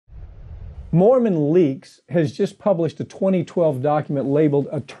Mormon Leaks has just published a 2012 document labeled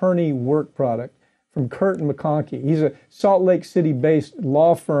Attorney Work Product from Curtin McConkie. He's a Salt Lake City-based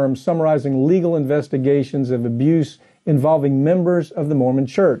law firm summarizing legal investigations of abuse involving members of the Mormon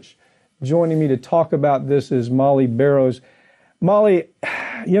Church. Joining me to talk about this is Mollye Barrows. Mollye,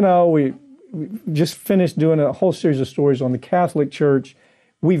 you know, we just finished doing a whole series of stories on the Catholic Church.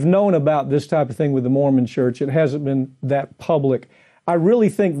 We've known about this type of thing with the Mormon Church. It hasn't been that public. I really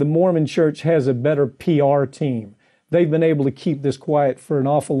think the Mormon Church has a better PR team. They've been able to keep this quiet for an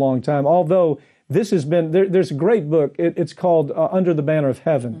awful long time, although this has been, there's a great book. It's called Under the Banner of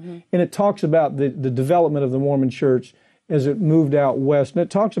Heaven, and it talks about the development of the Mormon Church as it moved out west, and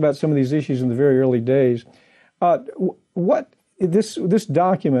it talks about some of these issues in the very early days. This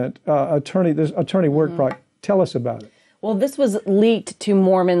document, Attorney Work Product, tell us about it. Well, this was leaked to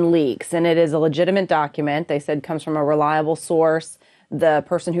Mormon Leaks, and it is a legitimate document. They said comes from a reliable source. The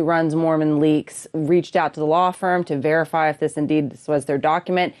person who runs Mormon Leaks reached out to the law firm to verify if this indeed was their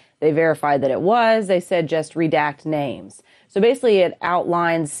document. They verified that it was. They said just redact names. So basically it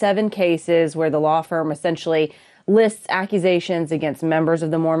outlines 7 cases where the law firm essentially lists accusations against members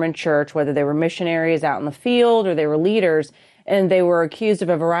of the Mormon Church, whether they were missionaries out in the field or they were leaders, and they were accused of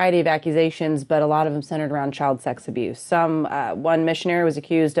a variety of accusations, but a lot of them centered around child sex abuse. One missionary was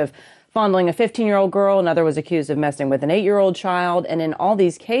accused of fondling a 15-year-old girl, another was accused of messing with an 8-year-old child, and in all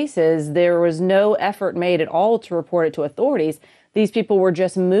these cases, there was no effort made at all to report it to authorities. These people were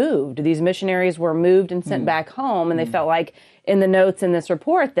just moved. These missionaries were moved and sent back home, and they felt like in the notes in this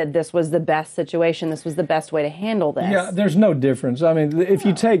report that this was the best situation, this was the best way to handle this. Yeah, there's no difference. I mean, if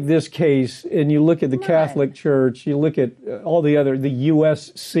you take this case and you look at the Catholic Church, you look at all the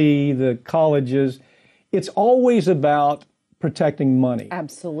USC, the colleges, it's always about protecting money.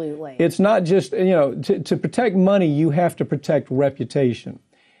 Absolutely. It's not just, to protect money, you have to protect reputation.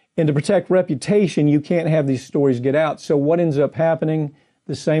 And to protect reputation, you can't have these stories get out. So what ends up happening?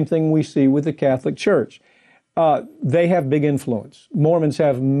 The same thing we see with the Catholic Church. They have big influence. Mormons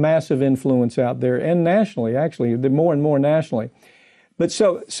have massive influence out there, and nationally, actually, more and more nationally. But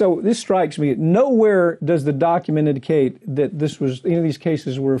so this strikes me. Nowhere does the document indicate that these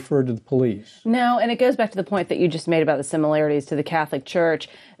cases were referred to the police. No, and it goes back to the point that you just made about the similarities to the Catholic Church.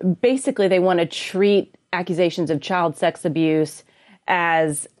 Basically, they want to treat accusations of child sex abuse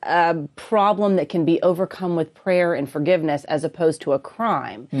as a problem that can be overcome with prayer and forgiveness as opposed to a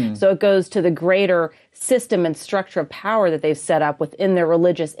crime. So it goes to the greater system and structure of power that they've set up within their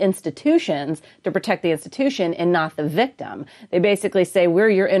religious institutions to protect the institution and not the victim. They basically say, we're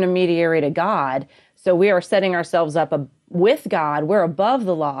your intermediary to God, so we are setting ourselves up with God. We're above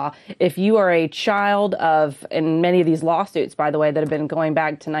the law. If you are a child of, and many of these lawsuits, by the way, that have been going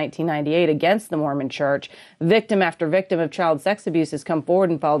back to 1998 against the Mormon Church, victim after victim of child sex abuse has come forward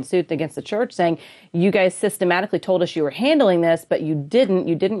and filed suit against the church saying, you guys systematically told us you were handling this, but you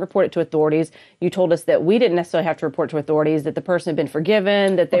didn't report it to authorities. You told us that we didn't necessarily have to report to authorities, that the person had been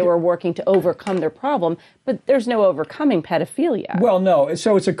forgiven, that they were working to overcome their problem, but there's no overcoming pedophilia. Well, no.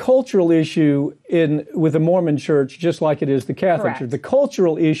 So it's a cultural issue with the Mormon Church, just like it is the Catholic Church. The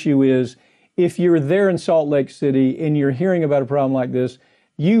cultural issue is if you're there in Salt Lake City and you're hearing about a problem like this,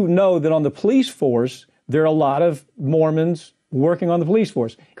 you know that on the police force, there are a lot of Mormons working on the police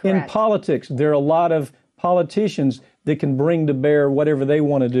force. Correct. In politics, there are a lot of politicians that can bring to bear whatever they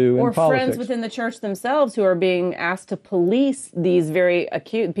want to do in politics. Or friends within the church themselves who are being asked to police these very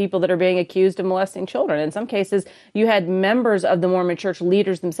acute people that are being accused of molesting children. In some cases, you had members of the Mormon Church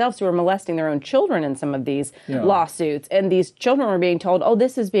leaders themselves who were molesting their own children in some of these lawsuits. And these children were being told, oh,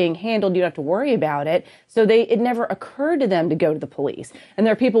 this is being handled, you don't have to worry about it. So it never occurred to them to go to the police. And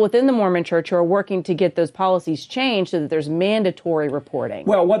there are people within the Mormon Church who are working to get those policies changed so that there's mandatory reporting.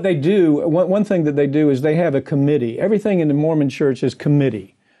 Well, what they do, one thing that they do is they have a committee. Everything in the Mormon Church is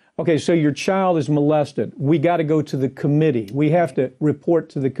committee. Okay, so your child is molested. We got to go to the committee. We have to report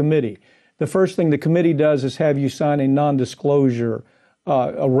to the committee. The first thing the committee does is have you sign a non-disclosure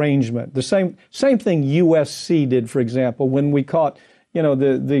arrangement. The same thing USC did, for example, when we caught,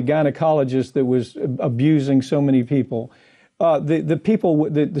 the gynecologist that was abusing so many people.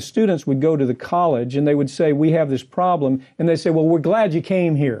 The students would go to the college and they would say, we have this problem. And they say, well, we're glad you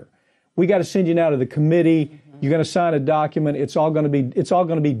came here. We got to send you now to the committee. You're going to sign a document. It's all going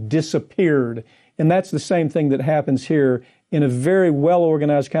to be disappeared. And that's the same thing that happens here in a very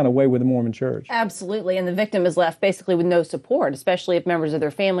well-organized kind of way with the Mormon Church. Absolutely. And the victim is left basically with no support, especially if members of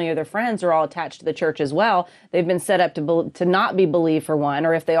their family or their friends are all attached to the church as well. They've been set up to not be believed for one,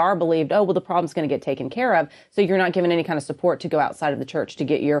 or if they are believed, oh, well, the problem's going to get taken care of. So you're not given any kind of support to go outside of the church to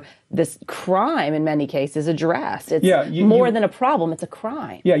get this crime, in many cases, addressed. It's more than a problem. It's a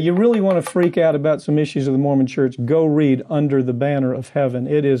crime. Yeah, you really want to freak out about some issues of the Mormon Church, go read Under the Banner of Heaven.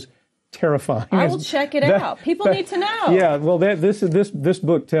 It is terrifying. I will check it out. People need to know. Yeah, well, this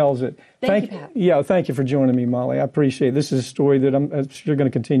book tells it. Thank you, Pat. Yeah, thank you for joining me, Mollye. I appreciate it. This is a story that I'm sure going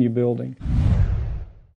to continue building.